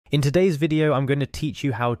In today's video, I'm going to teach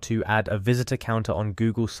you how to add a visitor counter on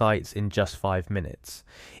Google Sites in just 5 minutes.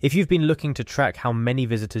 If you've been looking to track how many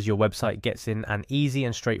visitors your website gets in an easy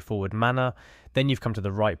and straightforward manner, then you've come to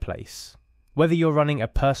the right place. Whether you're running a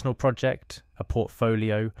personal project, a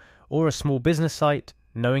portfolio, or a small business site,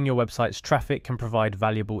 knowing your website's traffic can provide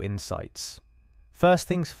valuable insights. First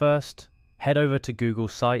things first, head over to Google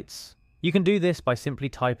Sites. You can do this by simply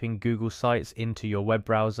typing Google Sites into your web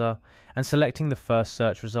browser and selecting the first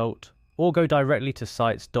search result, or go directly to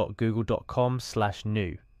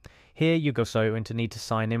sites.google.com/new. Here you're going to need to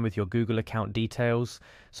sign in with your Google account details,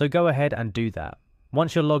 so go ahead and do that.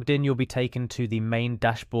 Once you're logged in, you'll be taken to the main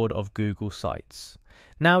dashboard of Google Sites.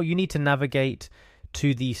 Now you need to navigate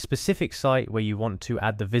to the specific site where you want to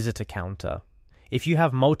add the visitor counter. If you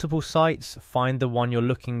have multiple sites, find the one you're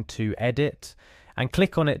looking to edit and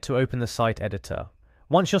click on it to open the site editor.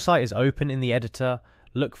 Once your site is open in the editor,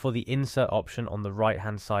 look for the insert option on the right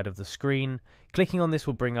hand side of the screen. Clicking on this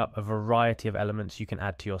will bring up a variety of elements you can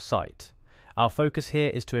add to your site. Our focus here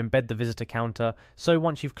is to embed the visitor counter, so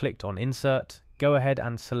once you've clicked on insert, go ahead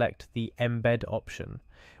and select the embed option,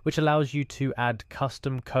 which allows you to add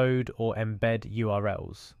custom code or embed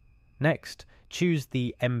URLs. Next, choose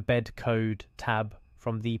the embed code tab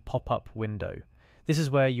from the pop-up window. This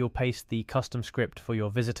is where you'll paste the custom script for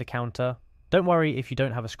your visitor counter. Don't worry if you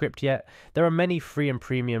don't have a script yet, there are many free and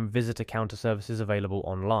premium visitor counter services available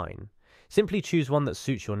online. Simply choose one that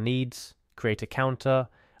suits your needs, create a counter,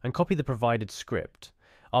 and copy the provided script.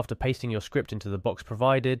 After pasting your script into the box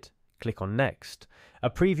provided, click on Next. A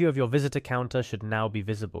preview of your visitor counter should now be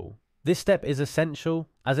visible. This step is essential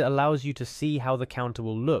as it allows you to see how the counter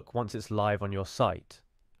will look once it's live on your site.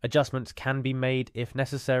 Adjustments can be made if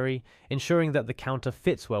necessary, ensuring that the counter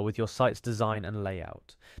fits well with your site's design and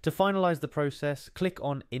layout. To finalize the process, click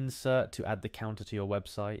on Insert to add the counter to your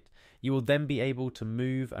website. You will then be able to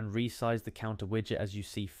move and resize the counter widget as you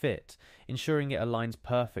see fit, ensuring it aligns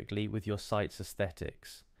perfectly with your site's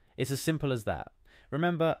aesthetics. It's as simple as that.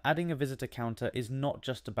 Remember, adding a visitor counter is not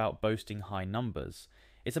just about boasting high numbers,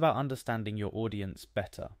 it's about understanding your audience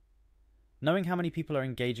better. Knowing how many people are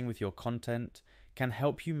engaging with your content can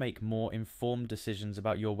help you make more informed decisions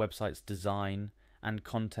about your website's design and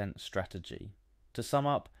content strategy. To sum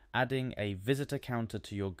up, adding a visitor counter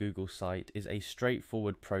to your Google site is a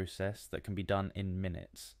straightforward process that can be done in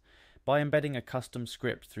minutes. By embedding a custom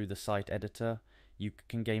script through the site editor, you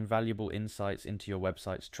can gain valuable insights into your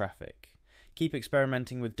website's traffic. Keep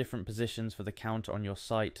experimenting with different positions for the counter on your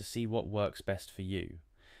site to see what works best for you.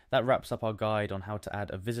 That wraps up our guide on how to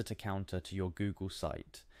add a visitor counter to your Google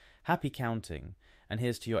site. Happy counting, and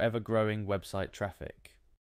here's to your ever-growing website traffic.